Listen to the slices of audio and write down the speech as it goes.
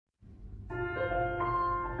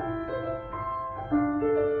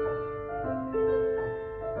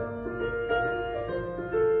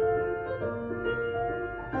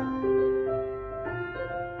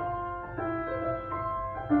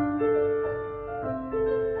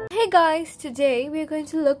guys, today we are going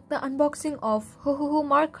to look the unboxing of Ohuhu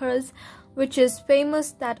Markers, which is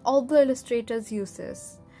famous that all the illustrators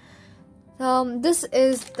uses. This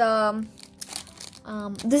is the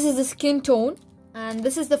skin tone, and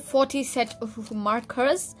this is the 40 set of Ohuhu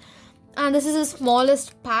Markers, and this is the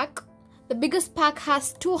smallest pack. The biggest pack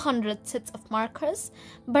has 200 sets of markers,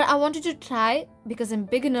 but I wanted to try because I'm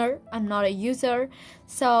beginner, I'm not a user,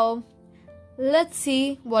 so let's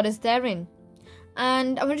see what is therein.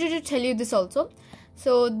 And I wanted to tell you this also.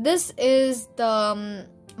 So this is the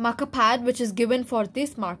marker pad which is given for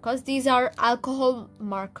these markers. These are alcohol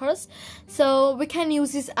markers, so we can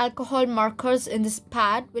use these alcohol markers in this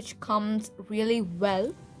pad, which comes really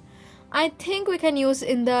well. I think we can use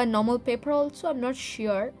in the normal paper also, I'm not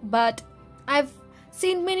sure, but I've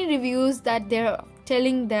seen many reviews that they're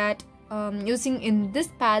telling that using in this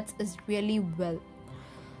pads is really well.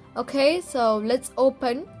 Okay, so let's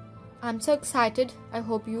open. I'm so excited. I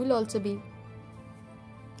hope you will also be.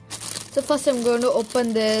 So first I'm going to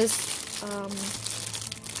open this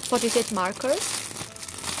 40 set markers.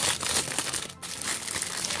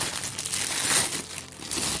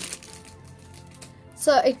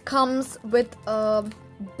 So it comes with a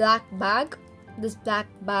black bag. This black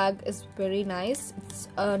bag is very nice. It's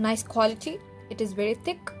a nice quality. It is very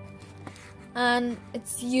thick, and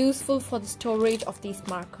it's useful for the storage of these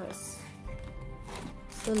markers.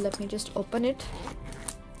 So let me just open it.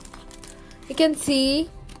 You can see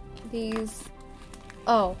these.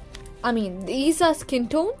 These are skin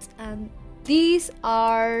tones, and these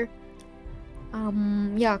are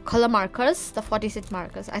color markers, the 40 set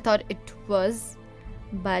markers. I thought it was,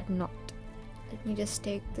 but not. Let me just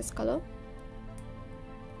take this color.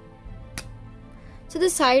 So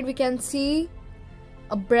this side we can see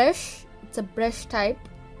a brush. It's a brush type.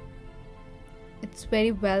 It's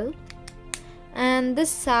very well. And this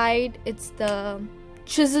side it's the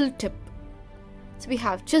chisel tip. So we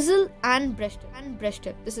have chisel and brush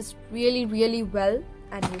tip. This is really well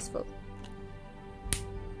and useful.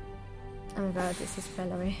 Oh my god, this just fell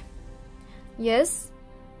away. Yes,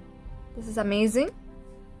 this is amazing.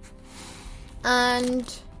 And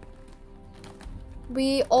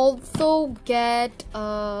we also get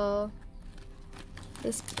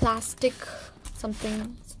this plastic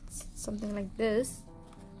something like this,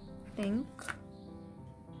 I think.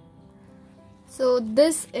 So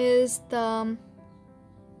this is the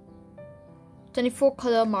 24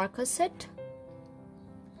 color marker set.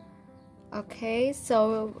 Okay,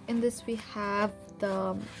 so in this we have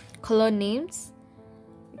the color names.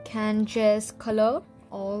 You can just color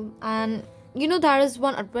all, and you know there is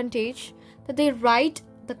one advantage that they write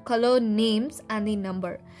the color names and the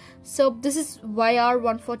number. So this is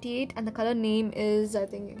YR148 and the color name is, I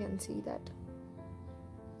think you can see that.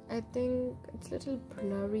 I think it's a little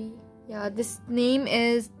blurry. Yeah, this name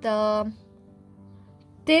is the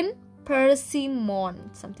Thin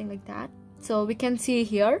Persimmon, something like that. So we can see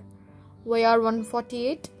here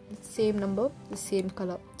YR148, the same number, the same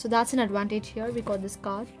color. So that's an advantage here. We got this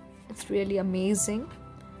card. It's really amazing.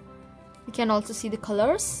 We can also see the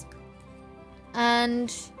colors.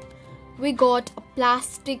 And we got a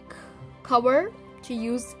plastic cover to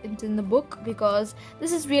use it in the book, because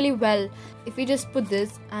this is really well. If we just put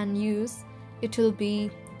this and use, it will be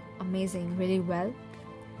amazing, really well.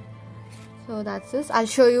 So that's this. I'll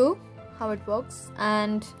show you how it works.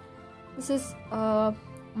 And this is a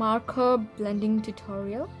marker blending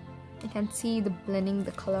tutorial. You can see the blending,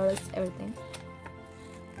 the colors, everything.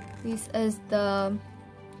 This is the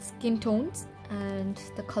skin tones and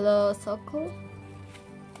the color circle.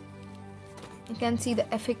 You can see the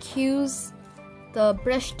FAQs, the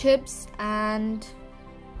brush tips, and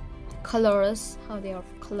the colors, how they are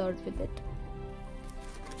colored with it.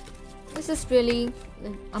 This is really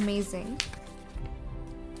amazing.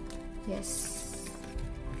 Yes.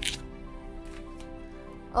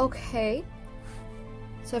 Okay.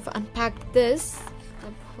 So if I unpack this,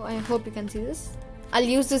 I hope you can see this. I'll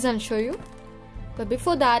use this and show you. But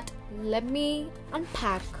before that, let me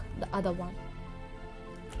unpack the other one.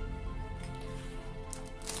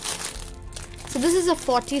 So this is a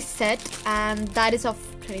 40 set, and that is of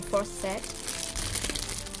 24 set.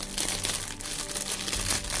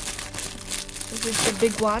 This is the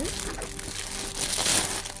big one.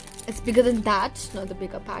 It's bigger than that, not the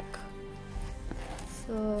bigger pack.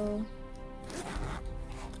 So,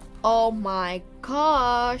 oh my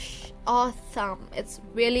gosh, awesome. It's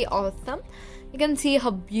really awesome. You can see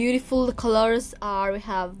how beautiful the colors are. We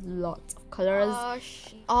have lots of colors.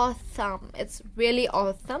 Gosh, awesome. It's really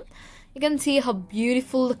awesome. You can see how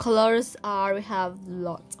beautiful the colors are. We have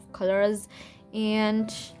lots of colors,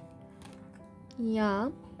 and yeah,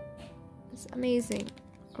 it's amazing.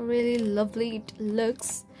 really lovely it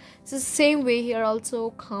looks. So the same way here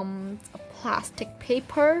also comes a plastic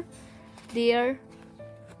paper. There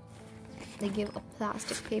they give a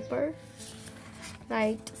plastic paper,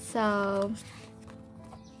 right? So,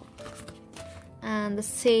 and the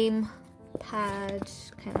same pad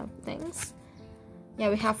kind of things. Yeah,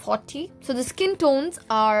 we have 40. So the skin tones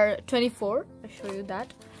are 24. I'll show you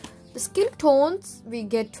that. The skin tones we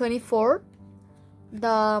get 24.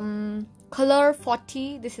 The color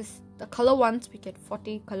 40. This is the color ones, we get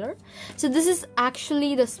 40 color. So this is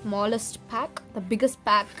actually the smallest pack. The biggest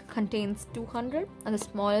pack contains 200 and the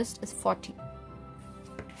smallest is 40,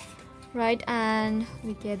 right? And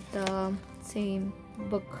we get the same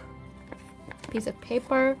book piece of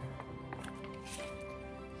paper.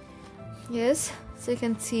 Yes, so you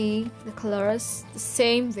can see the colors the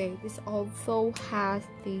same way. This also has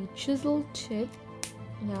the chisel tip.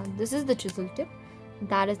 Yeah, this is the chisel tip.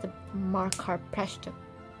 That is the marker press tip.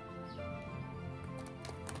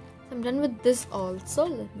 I'm done with this also.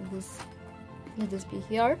 Let this be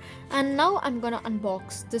here. And now I'm gonna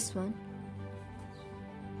unbox this one.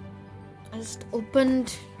 I just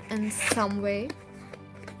opened in some way.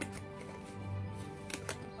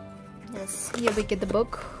 Yes, here we get the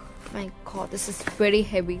book. My god, this is very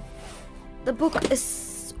heavy. The book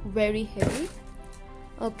is very heavy.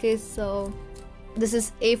 Okay, so this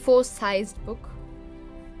is A4 sized book.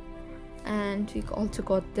 And we also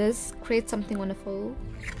got this. Create something wonderful.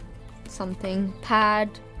 Something pad.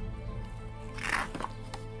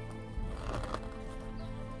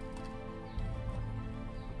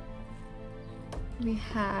 We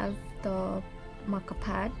have the marker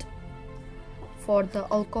pad for the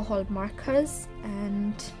alcohol markers,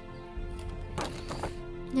 and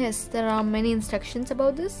yes, there are many instructions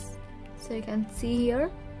about this, so you can see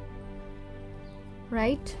here,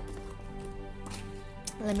 right?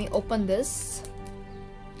 Let me open this.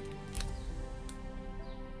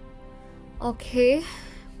 Okay,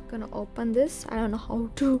 I'm gonna open this. I don't know how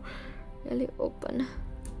to really open.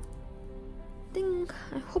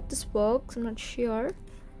 I hope this works. I'm not sure.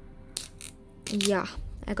 Yeah,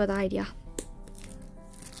 I got the idea.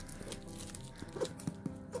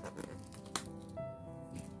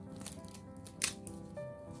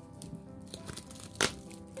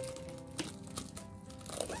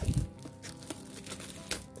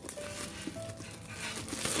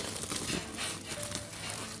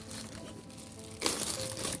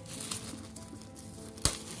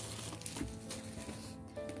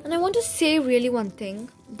 And I want to say really one thing,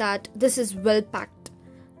 that this is well packed.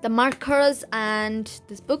 The markers and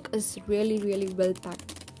this book is really well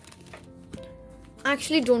packed. I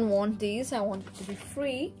actually don't want these. I want it to be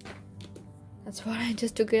free. That's why I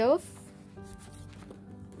just took it off.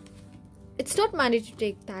 It's not mandatory to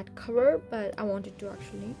take that cover, but I wanted to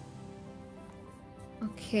actually.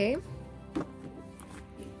 Okay.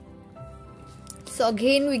 So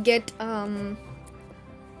again we get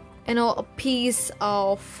a piece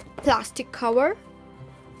of plastic cover,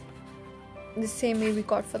 the same way we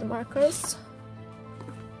got for the markers.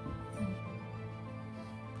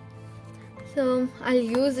 So I'll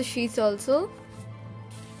use the sheets also,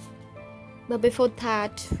 but before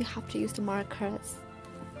that we have to use the markers.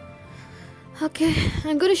 Okay,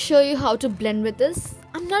 I'm going to show you how to blend with this.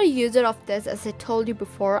 I'm not a user of this, as I told you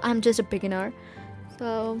before. I'm just a beginner,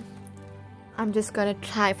 so I'm just gonna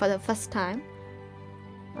try for the first time.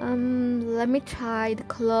 Let me try the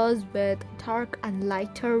colors with dark and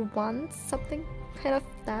lighter ones, something kind of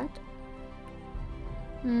that.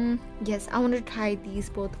 Yes, I want to try these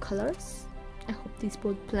both colors. I hope these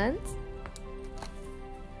both blends.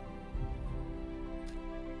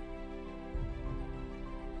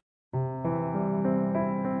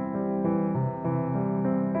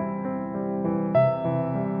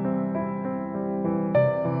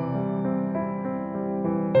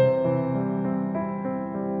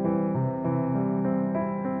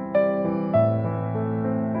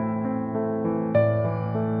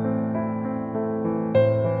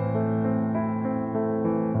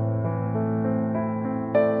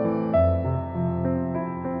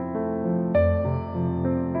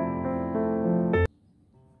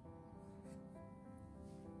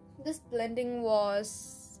 This blending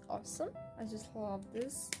was awesome. I just love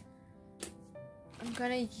this. I'm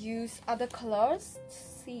gonna use other colors to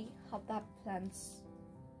see how that blends.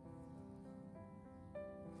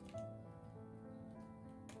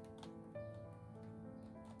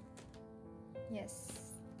 Yes.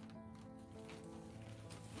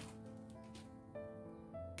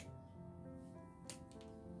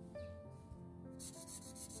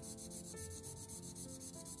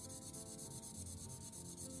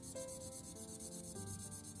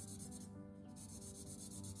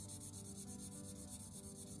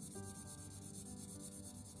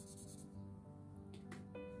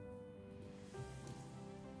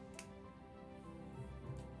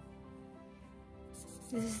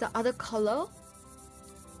 This is the other color.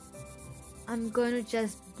 I'm going to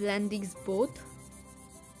just blend these both.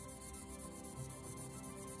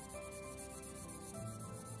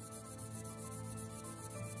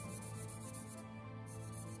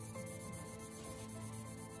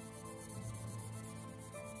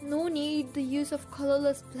 No need the use of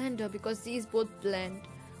colorless blender because these both blend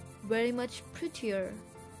very much prettier.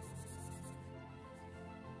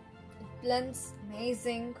 It blends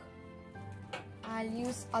amazing. I'll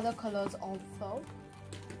use other colors also.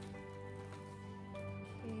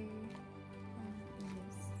 Okay.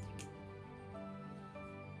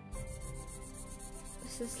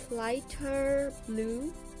 This is lighter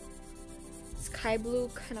blue, sky blue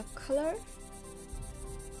kind of color.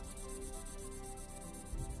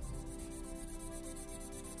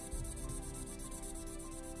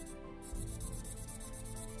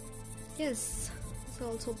 Yes, this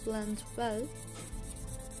also blends well.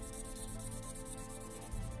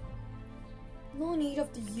 No need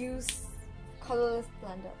of the use colorless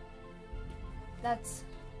blender. That's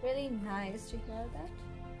really nice to hear that.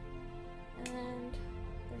 And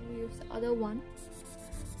then we use the other one.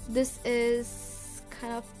 This is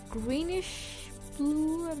kind of greenish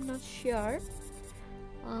blue, I'm not sure.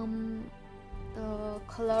 The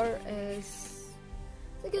color is,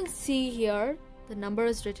 as you can see here, the number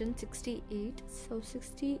is written 68. So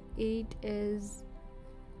 68 is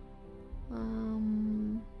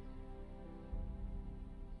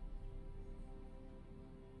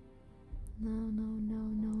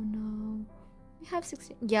no. We have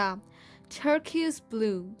 60. Yeah, turquoise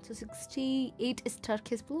blue. So 68 is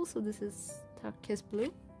turquoise blue. So this is turquoise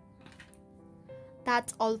blue.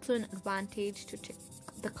 That's also an advantage to check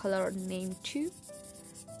the color name too.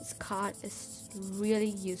 This card is really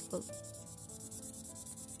useful.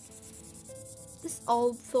 This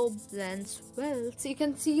also blends well. So you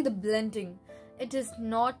can see the blending. It is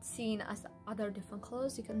not seen as other different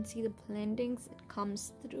colors. You can see the blendings. It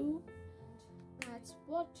comes through. That's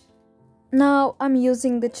what. Now I'm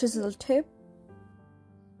using the chisel tip.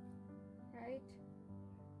 Right.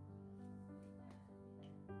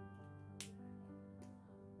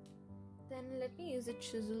 Then let me use a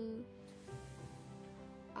chisel.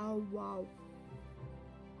 Oh wow.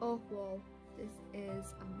 Oh wow. This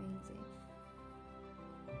is amazing.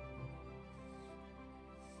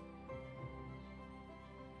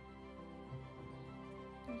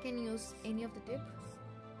 You can use any of the tips.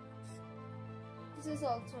 This is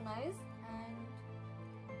also nice, and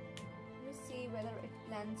let me see whether it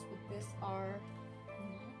blends with this or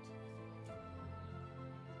not.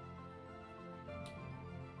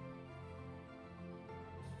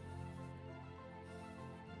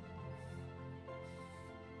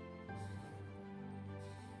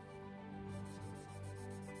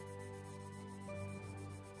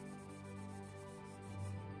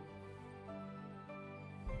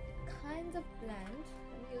 Kinds of blend.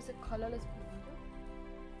 Let me use a colorless blender.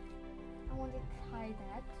 I want to try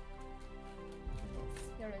that. Yes,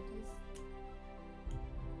 here it is.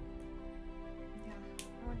 Yeah,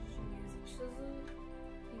 I want to use a chisel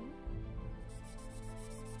thing.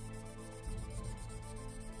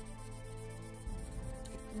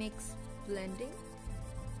 It makes blending.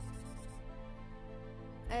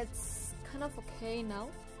 It's kind of okay now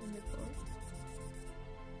from before.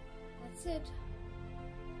 That's it.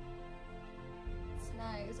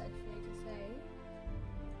 Nice actually to say.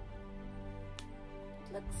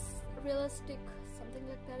 It looks realistic, something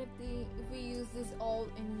like that. If we use this all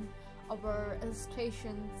in our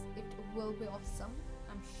illustrations, it will be awesome,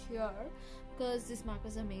 I'm sure, because this marker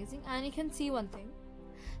is amazing. And you can see one thing.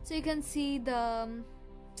 So you can see the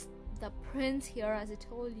prints here, as I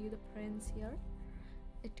told you, the prints here.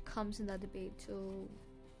 It comes in the other page, so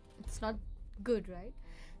it's not good, right?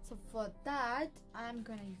 So for that, I'm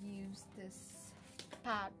gonna use this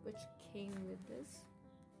pad which came with this.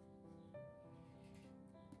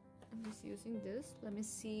 I'm just using this. Let me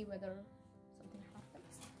see whether something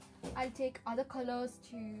happens. I'll take other colors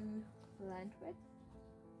to blend with.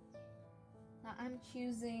 Now I'm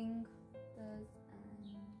choosing this and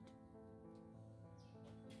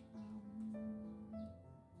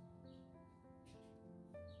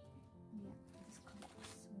yeah, this colors.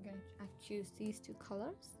 I'm gonna choose these two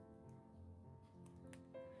colors.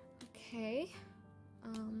 Okay. I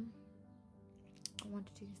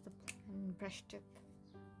wanted to use the brush tip.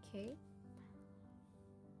 Okay.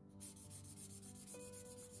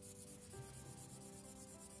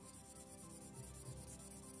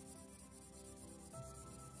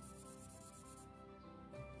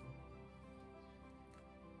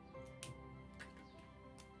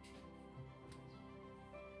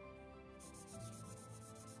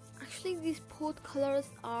 actually these both colors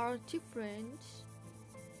are different.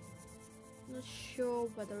 Not sure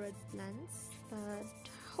whether it blends, but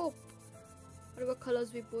hope whatever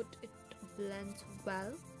colors we put, it blends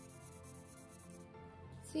well.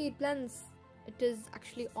 See, it blends. It is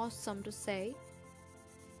actually awesome to say.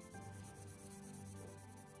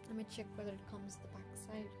 Let me check whether it comes the back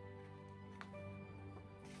side.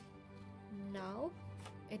 No,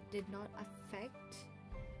 it did not affect.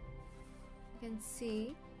 You can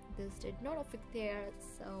see this did not affect there,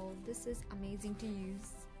 so this is amazing to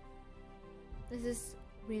use. This is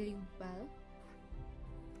really well.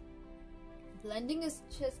 Blending is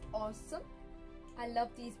just awesome. I love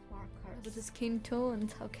these markers with the skin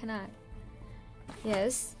tones. How can I?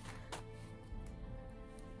 Yes.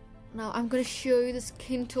 Now I'm gonna show you the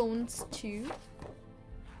skin tones too.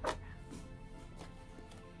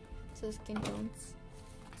 So skin tones.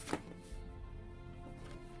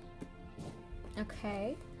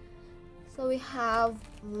 Okay. So we have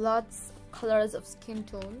lots of colors of skin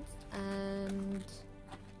tones, and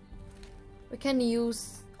we can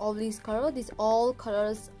use all these colors. These all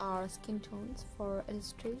colors are skin tones for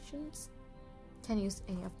illustrations. Can use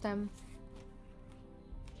any of them.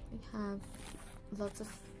 We have lots of,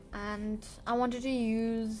 and I wanted to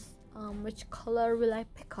use which color will I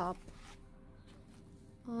pick up?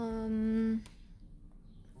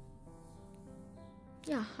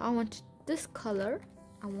 Yeah, I want this color.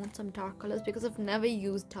 I want some dark colors because I've never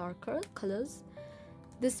used darker colors.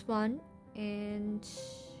 This one and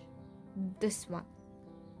this one.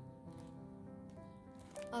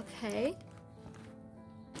 Okay.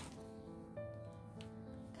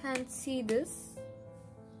 Can't see this.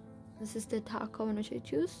 This is the darker one which I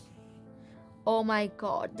choose. Oh my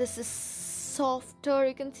god, this is softer.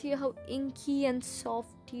 You can see how inky and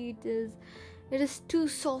softy it is. It is too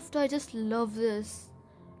soft. I just love this.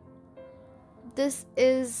 This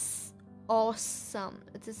is awesome.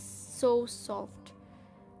 It is so soft.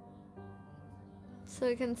 So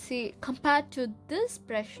you can see, compared to this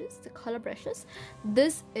brushes, the color brushes,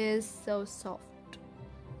 this is so soft.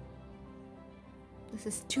 This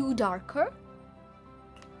is too darker.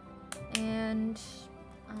 And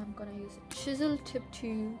I'm gonna use a chisel tip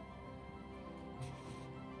too.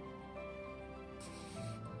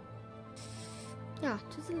 Yeah,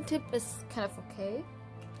 chisel tip is kind of okay.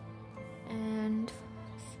 And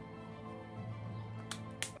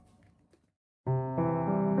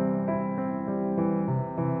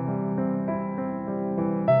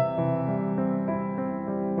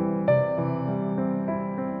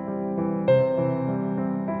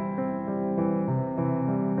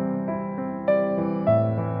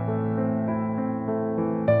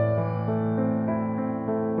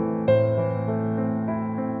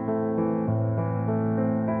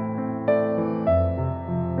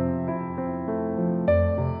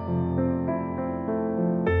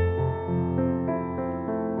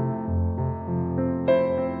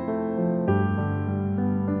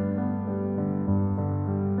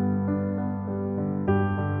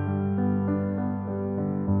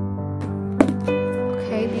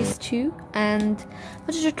these two, and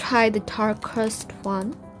I wanted to try the darkest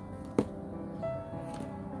one,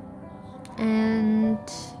 and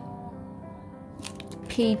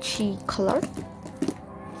peachy color.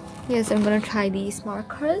 Yes, I'm gonna try these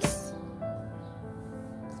markers.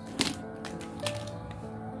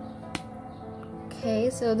 Okay,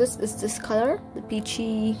 so this is this color, the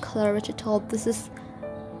peachy color which I told. This is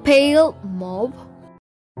pale mauve.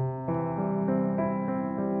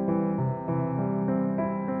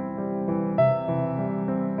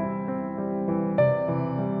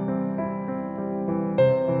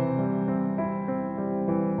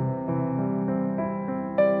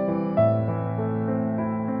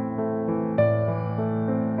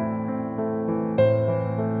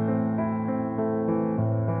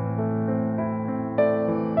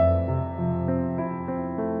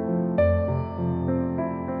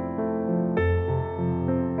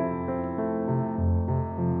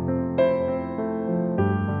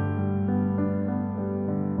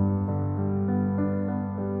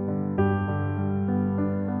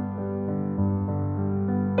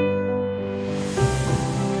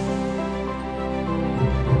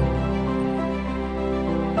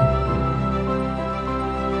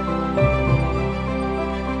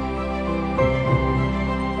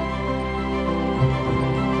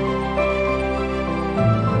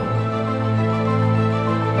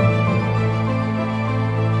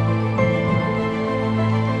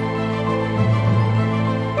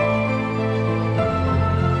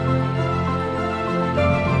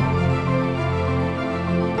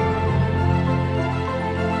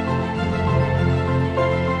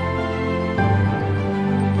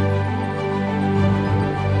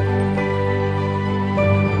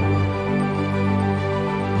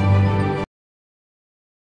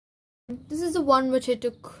 is the one which I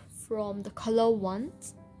took from the color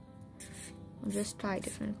ones. I'll just try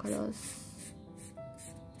different colors.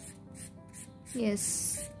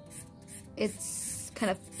 Yes, it's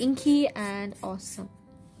kind of inky and awesome.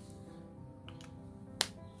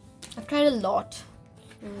 I've tried a lot,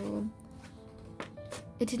 so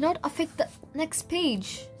it did not affect the next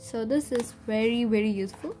page. So this is very, very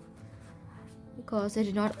useful because it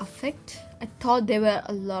did not affect. I thought there were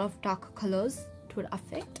a lot of darker colors it would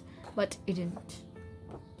affect, but it didn't.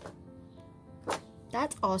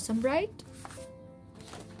 That's awesome, right?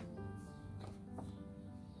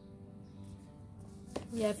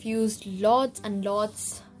 We have used lots and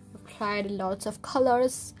lots. I've tried lots of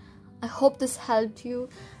colors. I hope this helped you.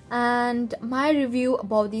 And my review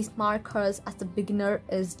about these markers as a beginner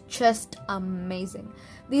is just amazing.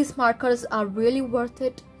 These markers are really worth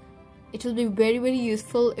it. It will be very, very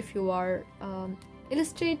useful if you are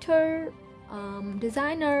illustrator,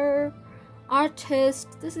 designer,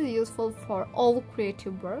 artist. This is useful for all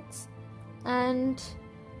creative works. And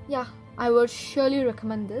yeah, I would surely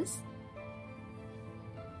recommend this.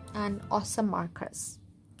 And awesome markers.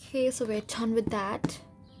 Okay, so we're done with that.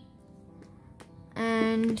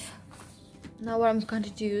 And now what I'm going to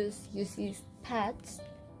do is use these pads.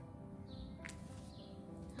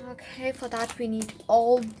 Okay, for that we need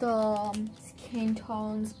all the skin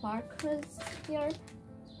tones markers here.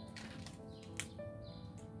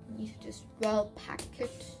 We need to just well pack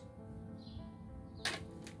it.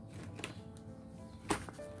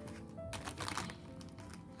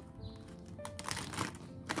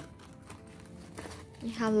 We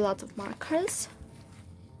have a lot of markers.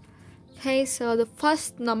 Okay, so the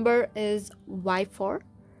first number is Y4.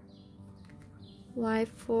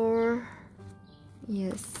 Y4,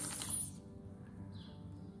 yes.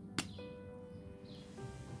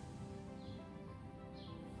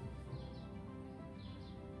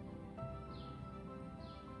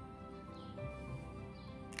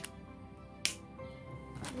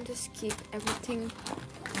 I'll just keep everything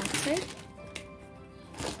outside.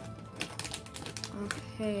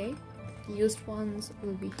 Okay, the used ones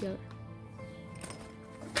will be here.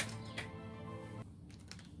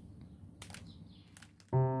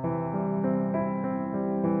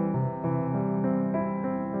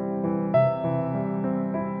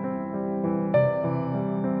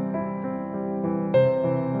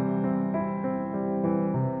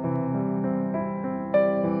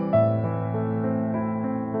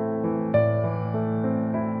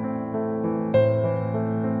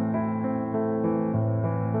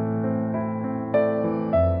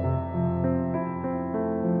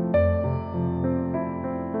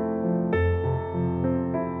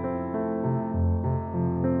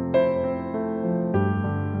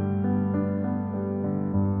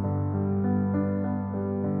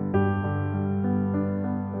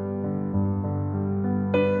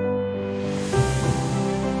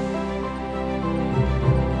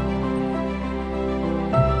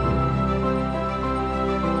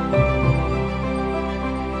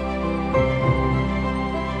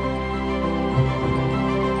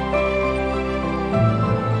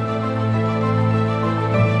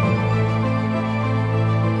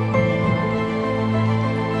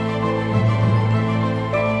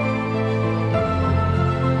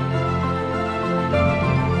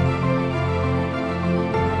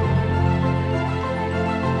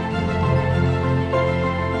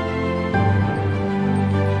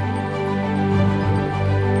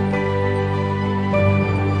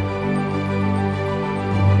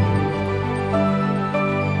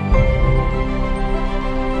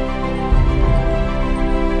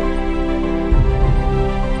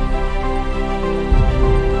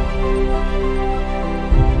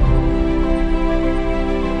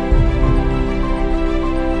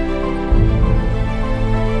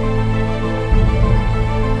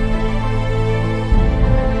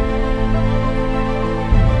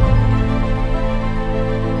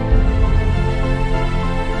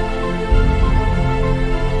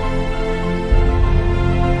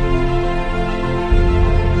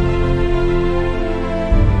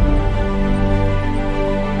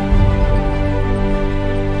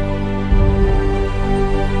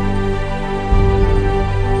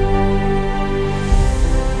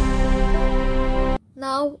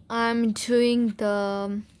 I'm doing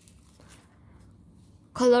the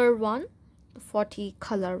color one, the 40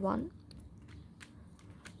 color one.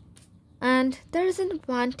 And there is an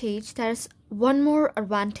advantage, there's one more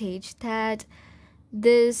advantage, that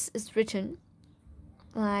this is written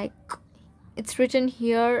like, it's written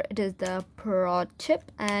here, it is the pro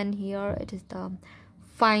tip, and here it is the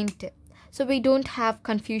fine tip, so we don't have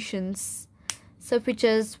confusions. So if we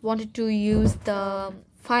just wanted to use the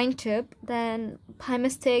fine tip, then by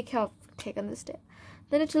mistake you have taken this tip,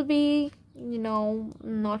 then it will be,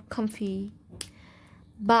 not comfy.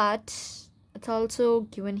 But it's also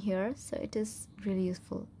given here, so it is really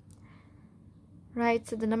useful. Right,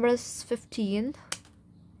 so the number is 15.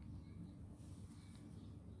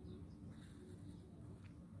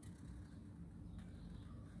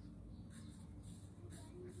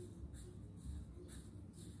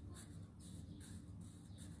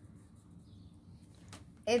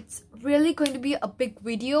 It's really going to be a big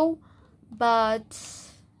video, but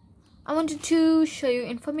I wanted to show you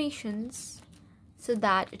informations so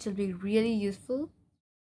that it will be really useful.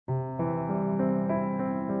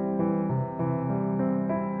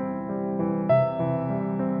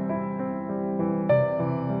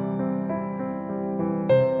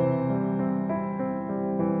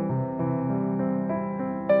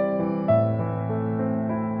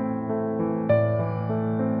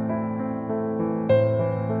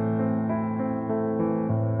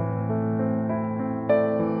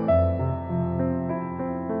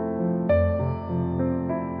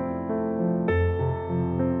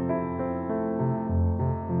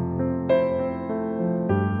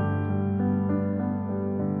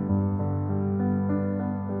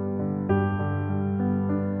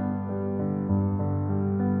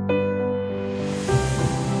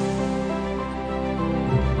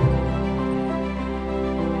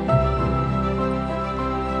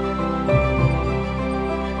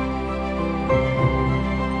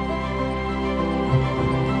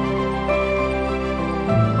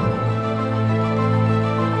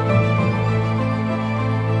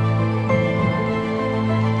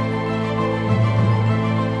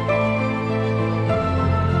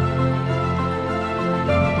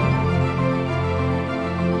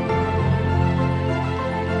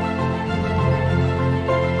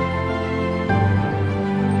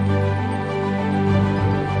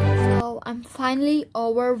 Finally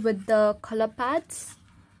over with the color pads,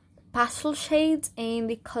 pastel shades and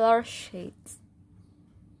the color shades.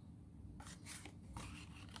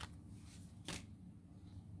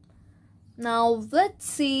 Now let's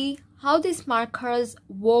see how these markers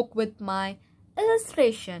work with my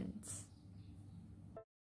illustrations.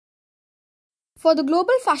 For the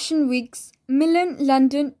Global Fashion Weeks, Milan,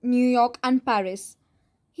 London, New York and Paris.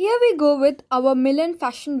 Here we go with our Milan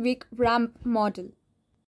Fashion Week ramp model.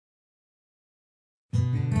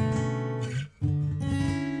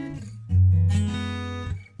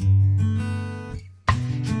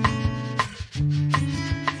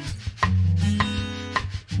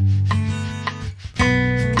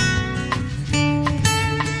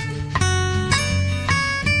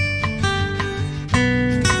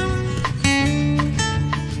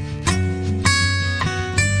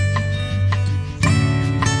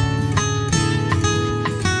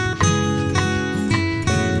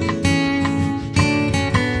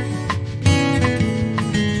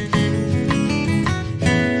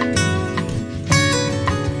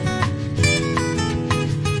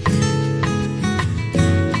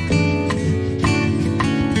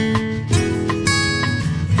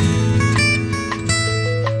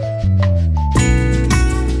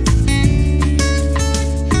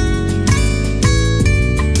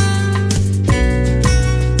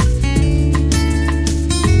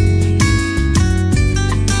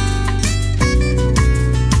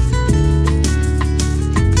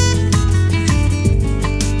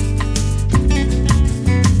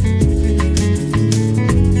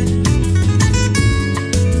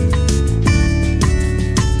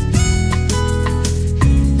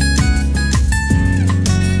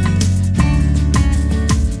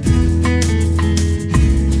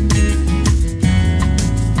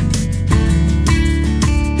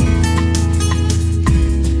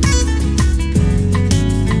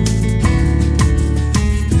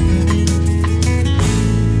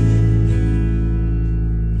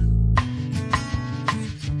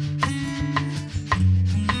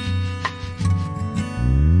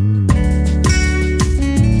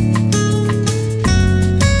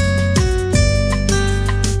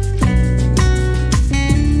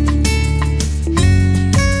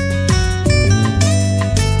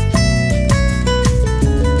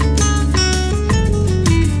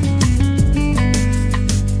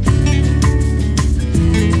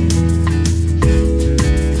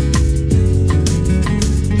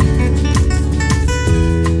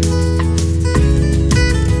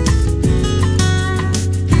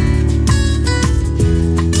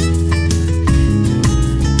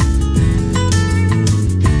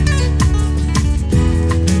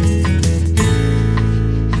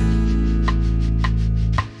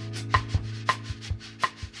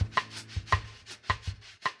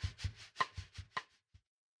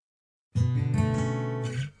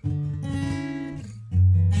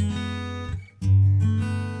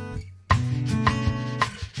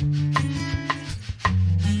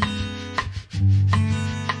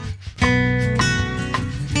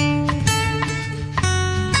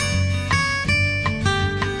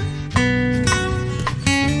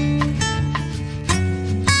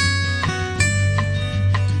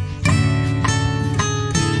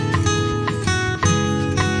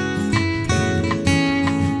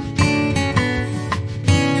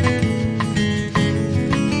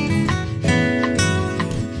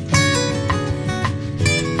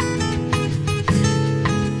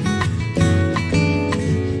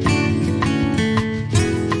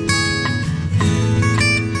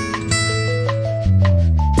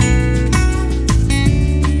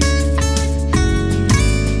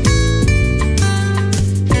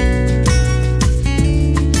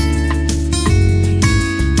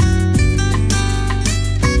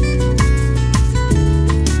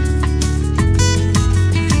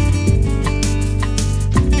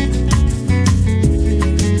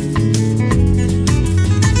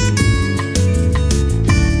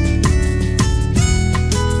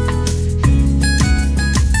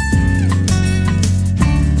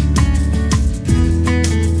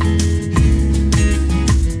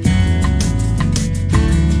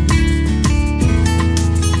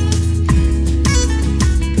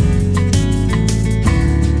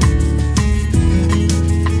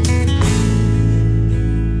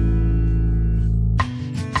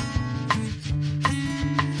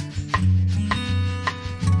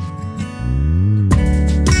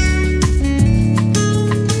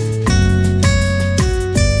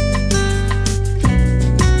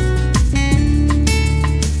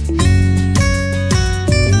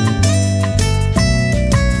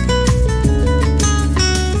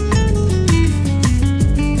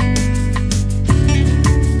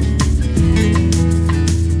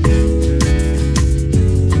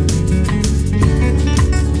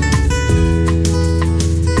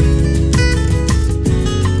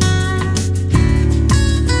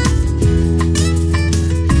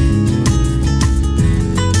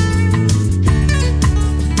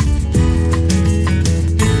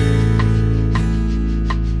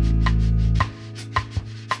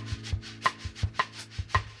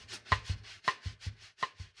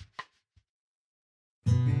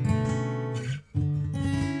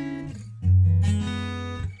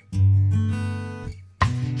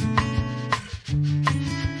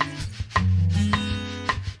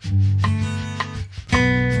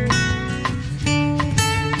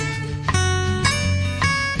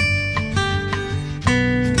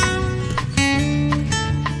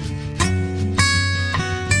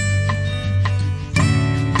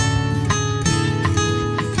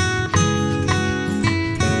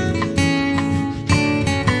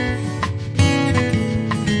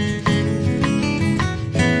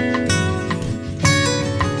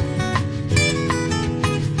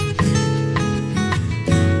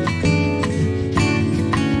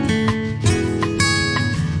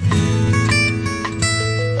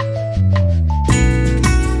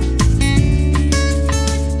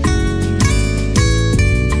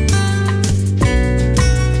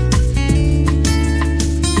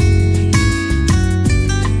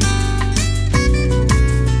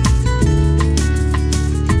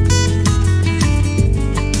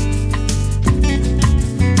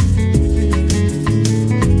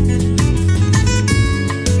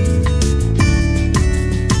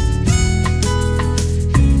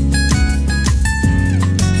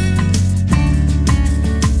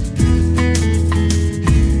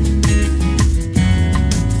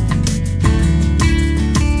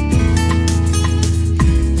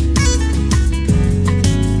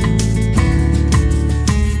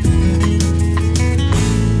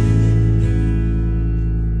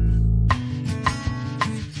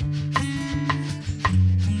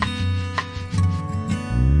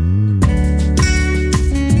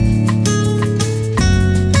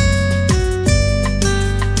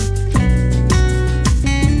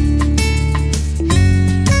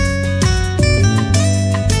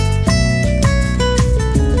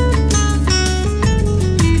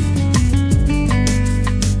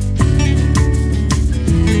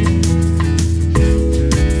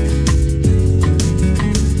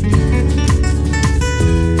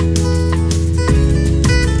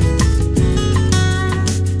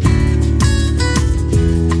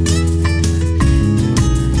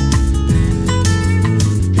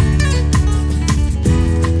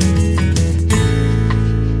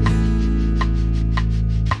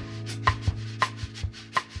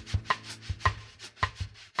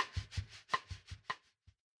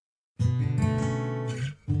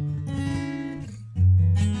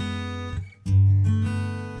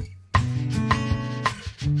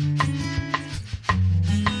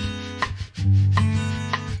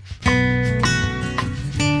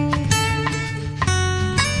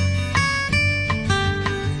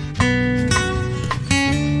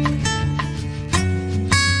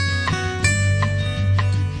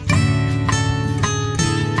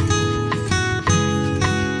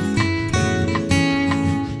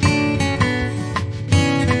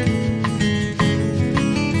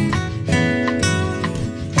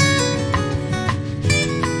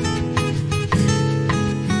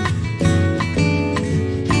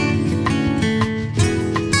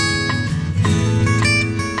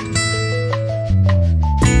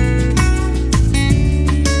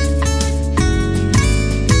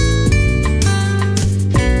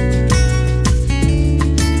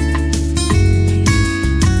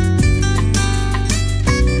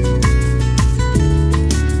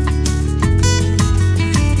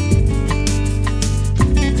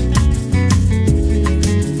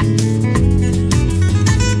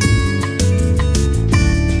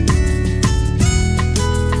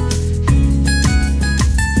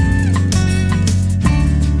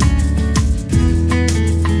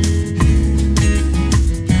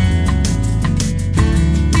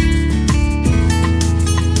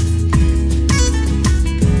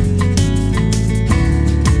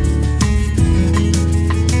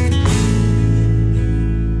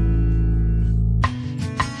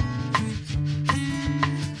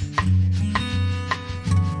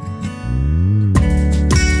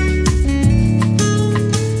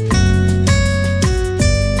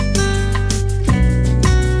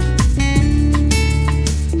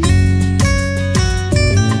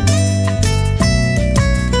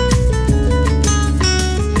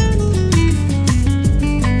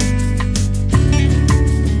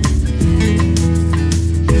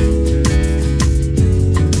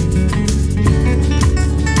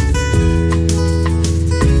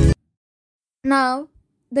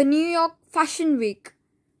 the New York Fashion Week.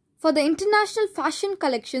 For the international fashion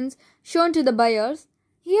collections shown to the buyers,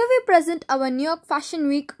 here we present our New York Fashion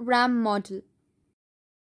Week RAM model.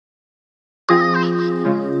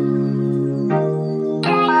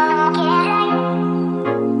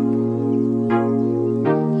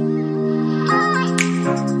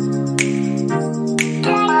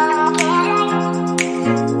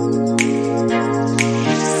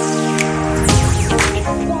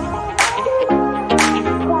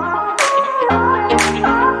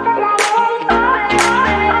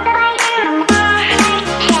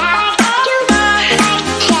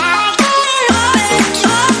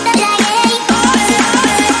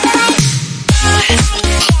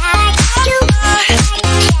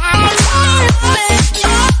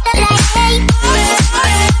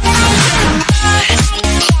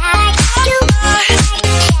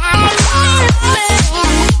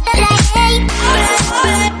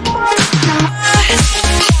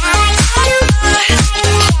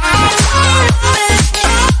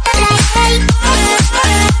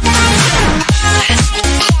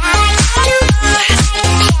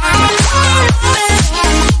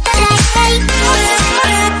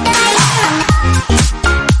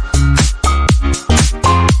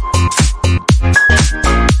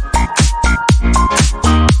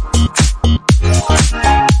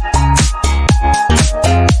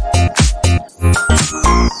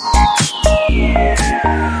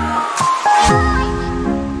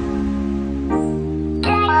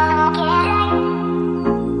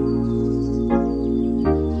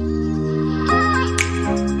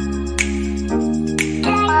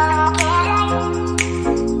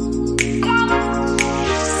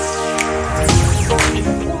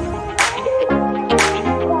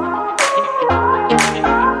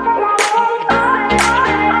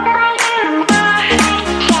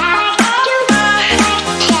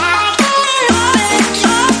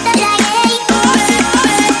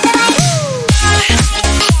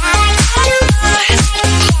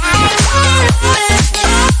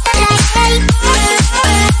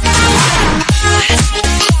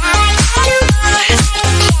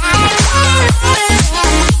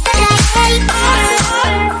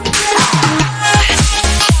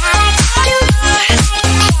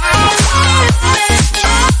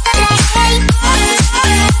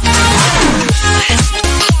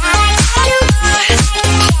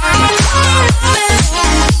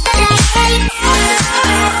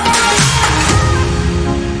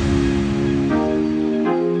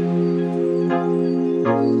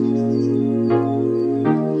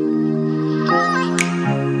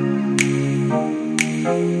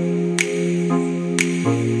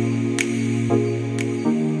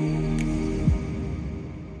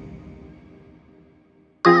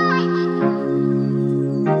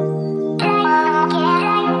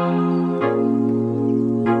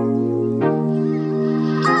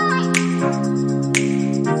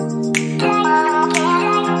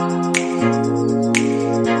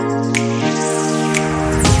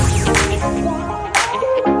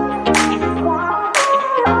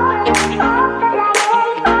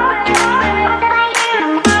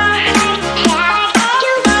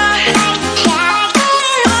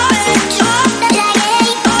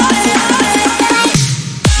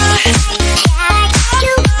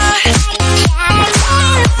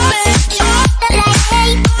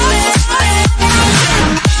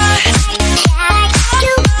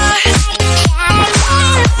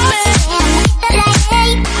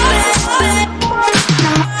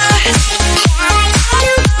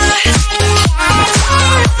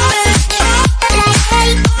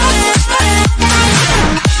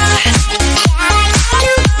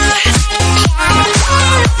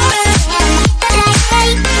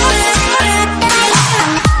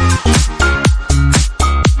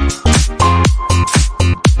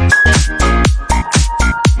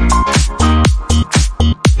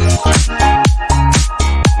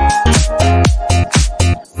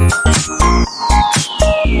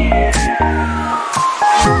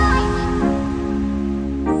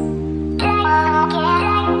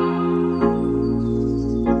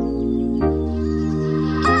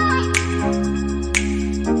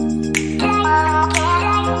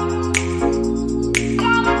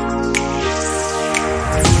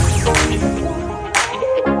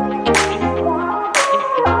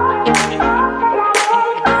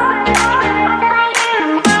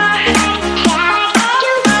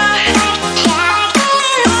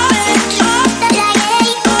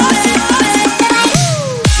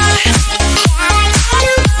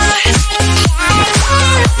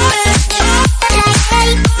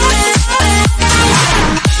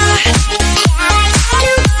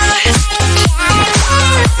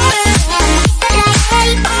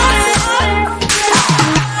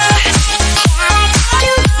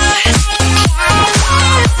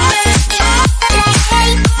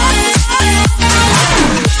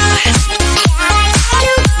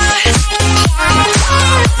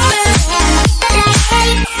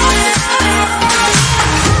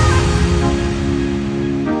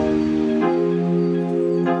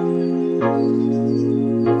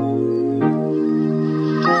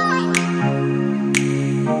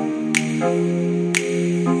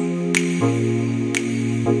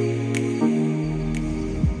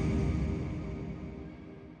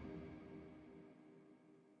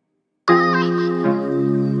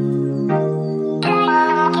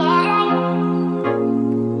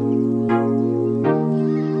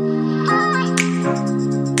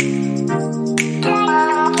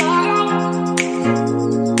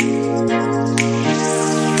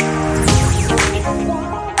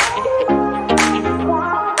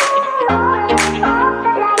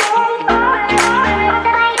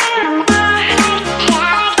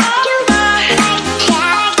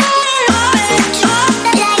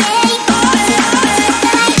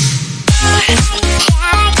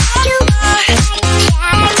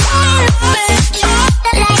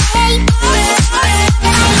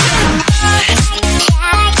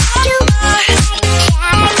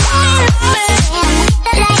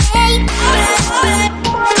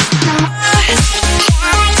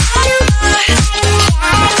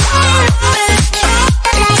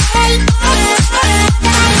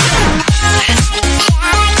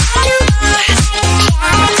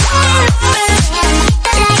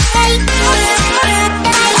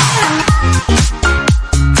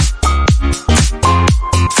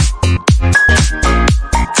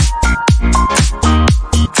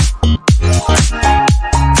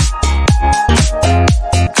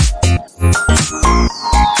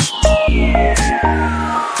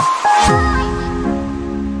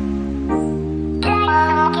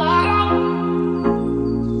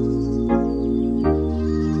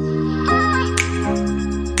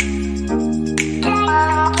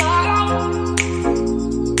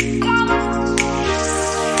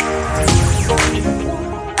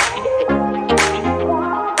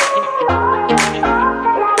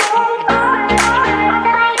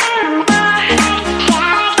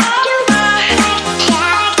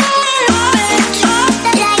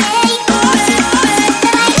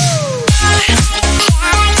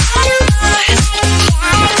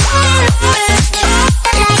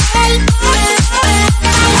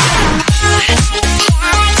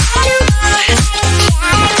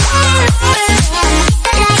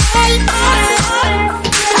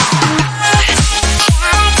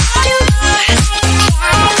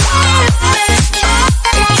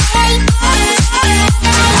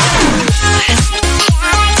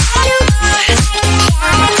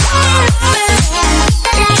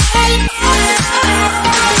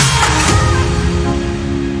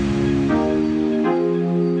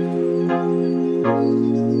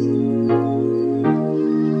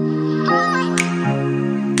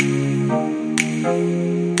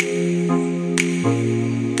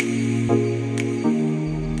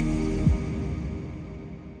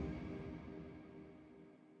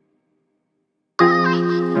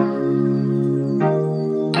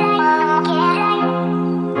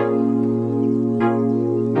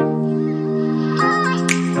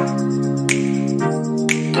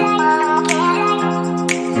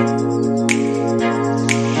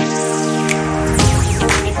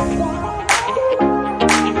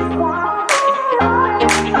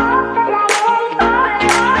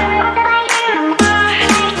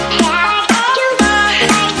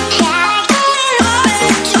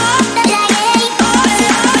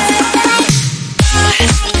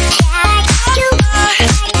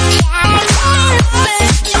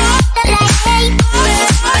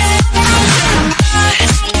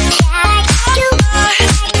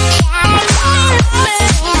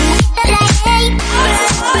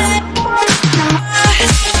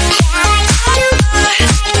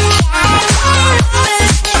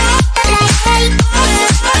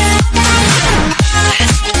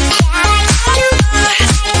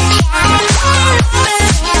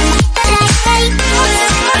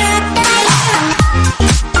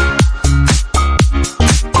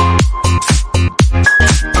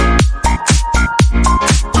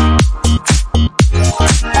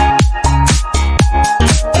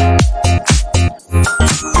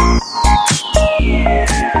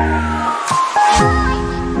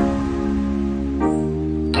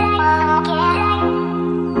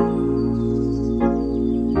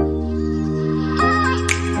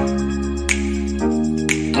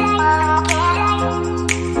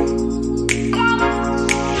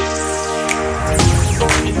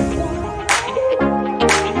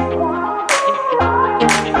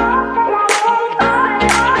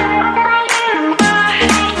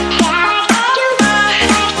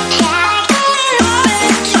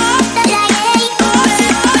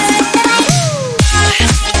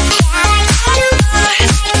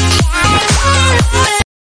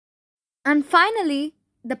 And finally,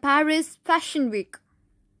 the Paris Fashion Week.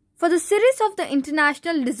 For the series of the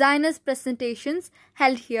international designers presentations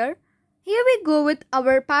held here we go with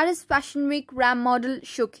our Paris Fashion Week RAM model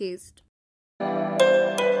showcased.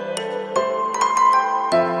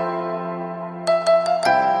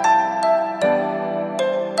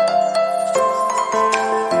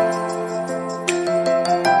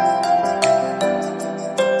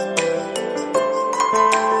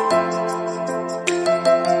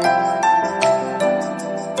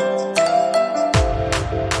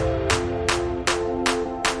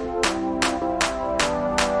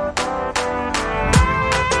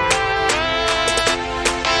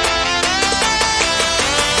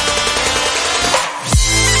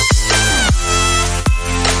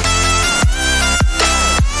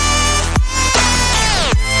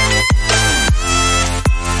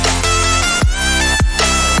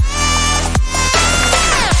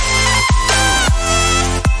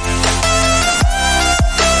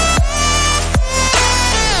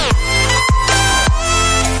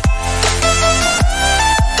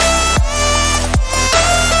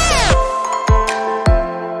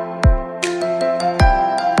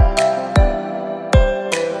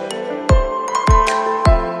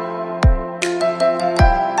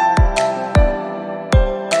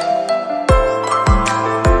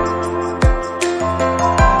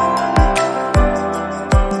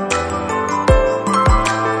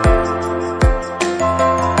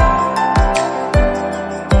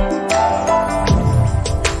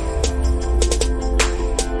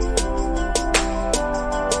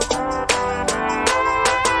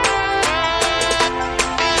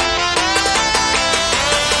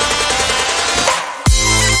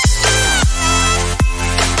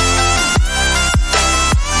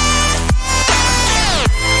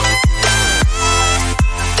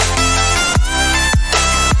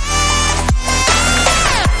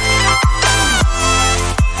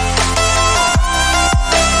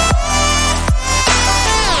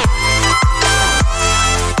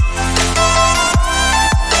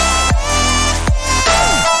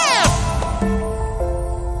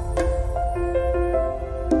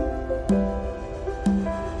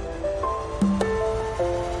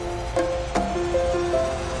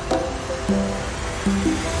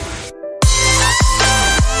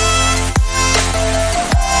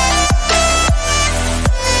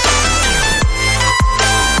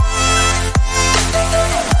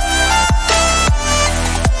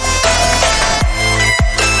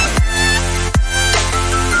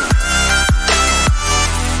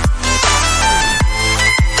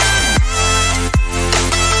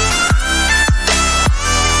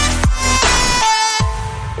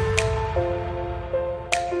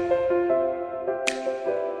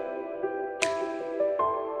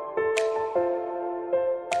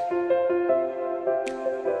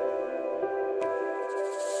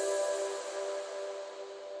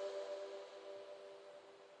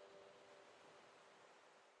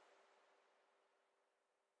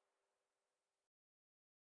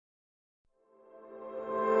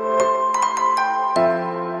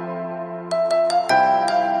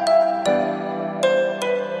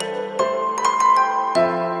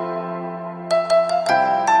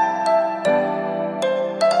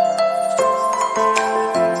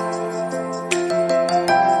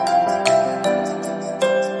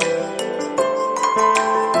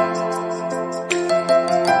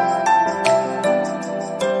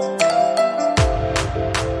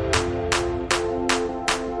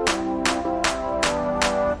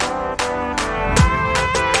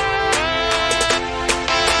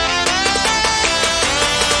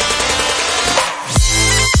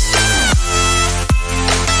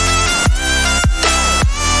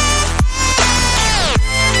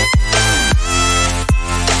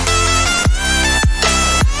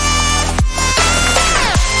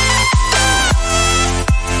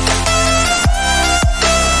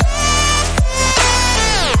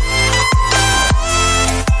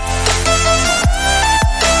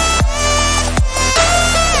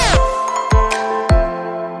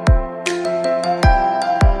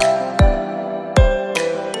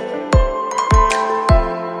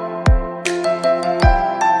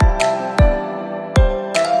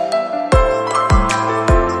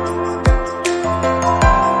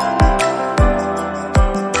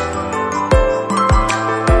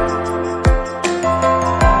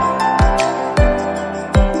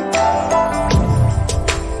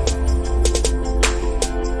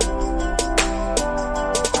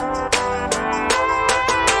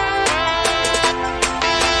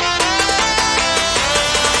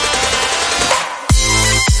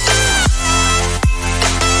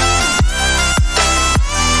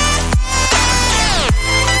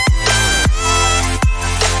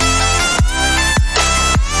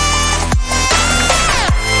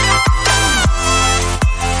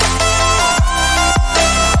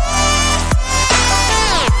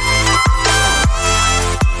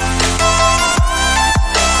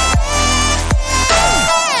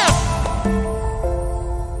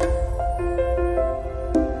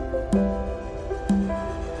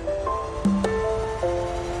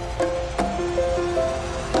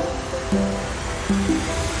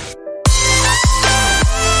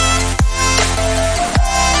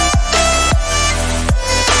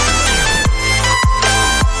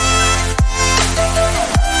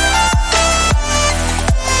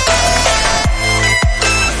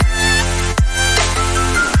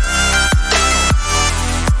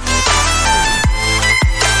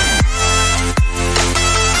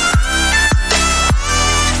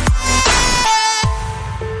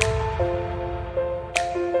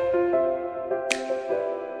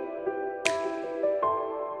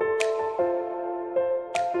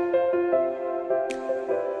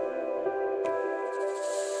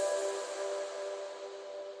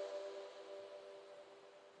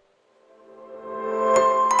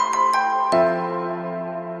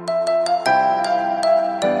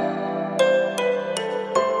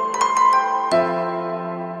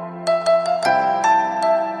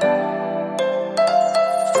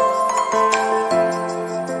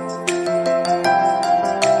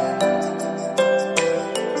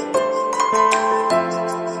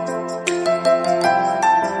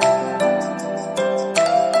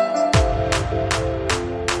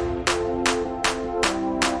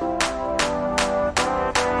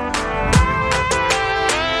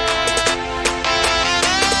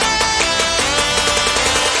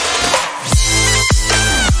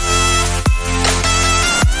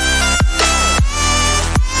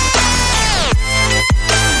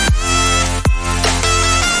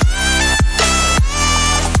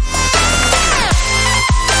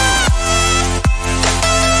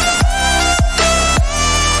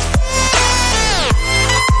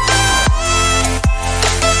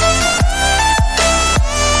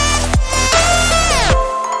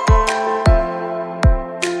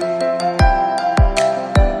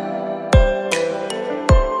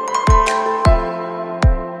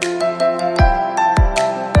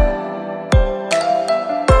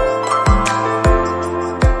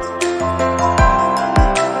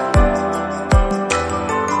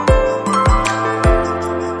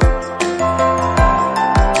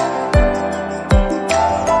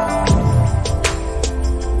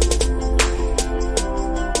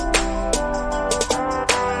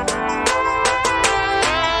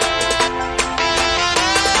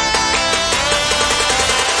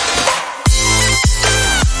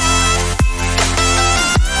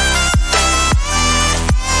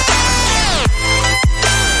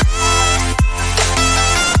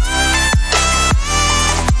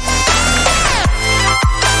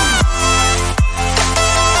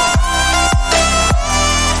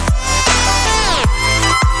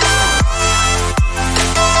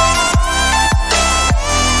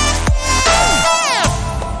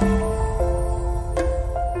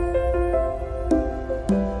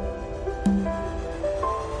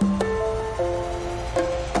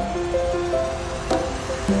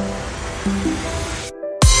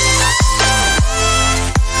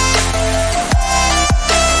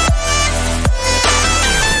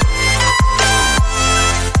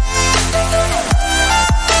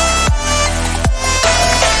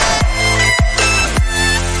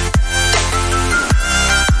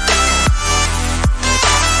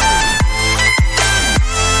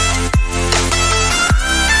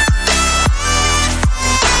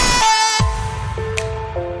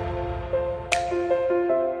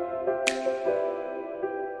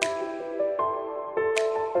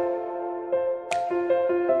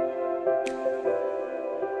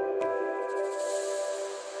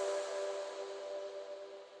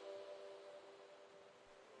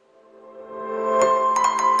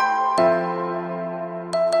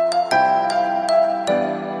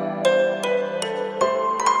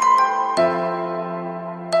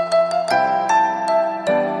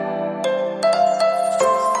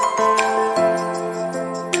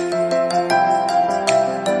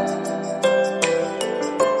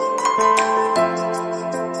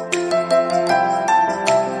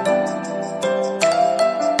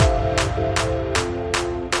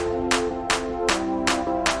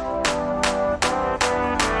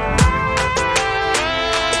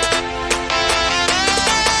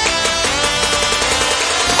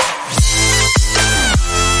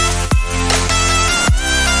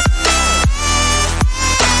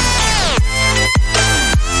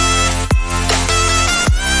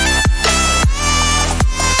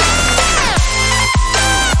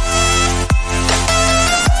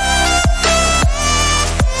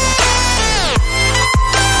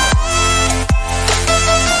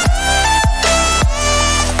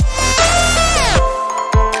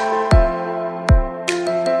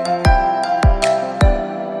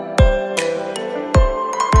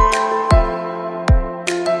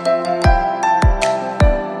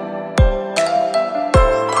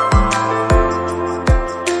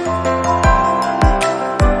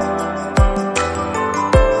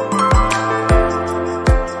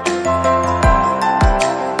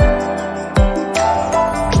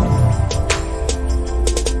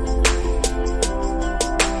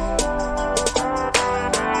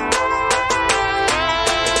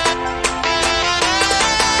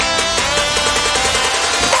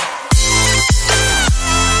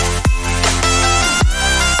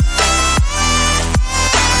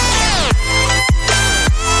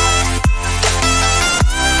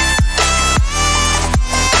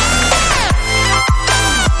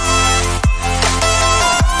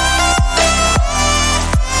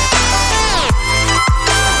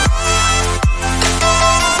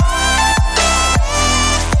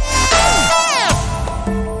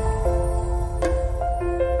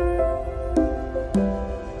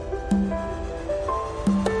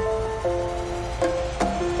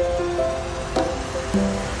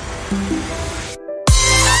 you.